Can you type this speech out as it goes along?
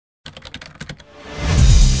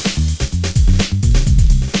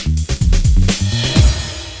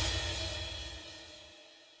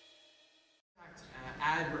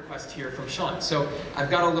Sean. So I've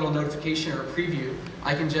got a little notification or a preview.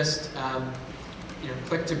 I can just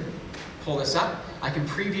click to pull this up. I can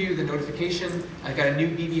preview the notification. I've got a new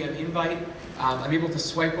BBM invite. I'm able to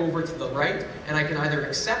swipe over to the right, and I can either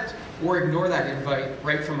accept or ignore that invite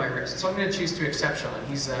right from my wrist. So I'm going to choose to accept Sean.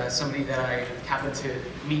 He's somebody that I happened to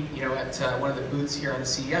meet at one of the booths here on the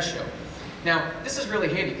CES show. Now, this is really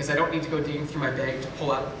handy because I don't need to go digging through my bag to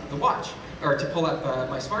pull out the watch, or to pull up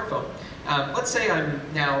my smartphone. Let's say I'm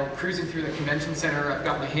now cruising through the convention center, I've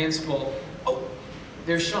got my hands full. Oh,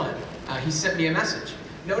 there's Sean. He sent me a message.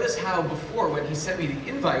 Notice how before, when he sent me the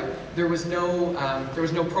invite, there was no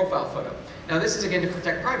profile photo. Now this is again to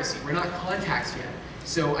protect privacy. We're not contacts yet,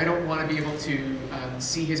 so I don't want to be able to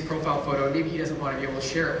see his profile photo. Maybe he doesn't want to be able to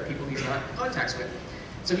share it with people he's not in contacts with.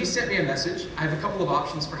 So he sent me a message. I have a couple of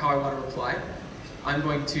options for how I want to reply. I'm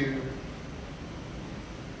going to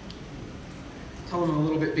tell him I'm a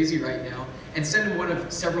little bit busy right now, and send him one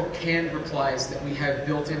of several canned replies that we have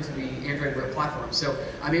built into the Android Wear platform. So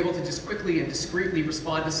I'm able to just quickly and discreetly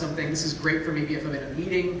respond to something. This is great for maybe if I'm in a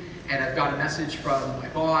meeting and I've got a message from my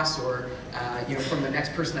boss or from the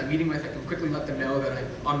next person I'm meeting with. I can quickly let them know that I'm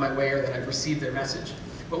on my way or that I've received their message.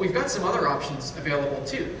 But we've got some other options available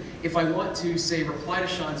too. If I want to, say, reply to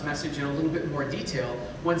Sean's message in a little bit more detail,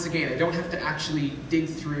 once again, I don't have to actually dig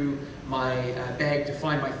through my bag to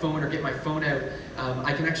find my phone or get my phone out.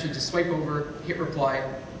 I can actually just swipe over, hit reply.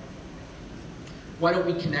 Why don't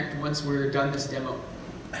we connect once we're done this demo?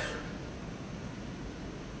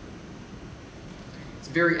 It's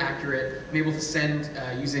very accurate. I'm able to send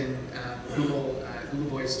using Google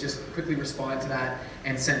Voice, just quickly respond to that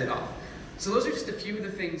and send it off. So those are just a few of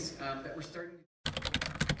the things that we're starting to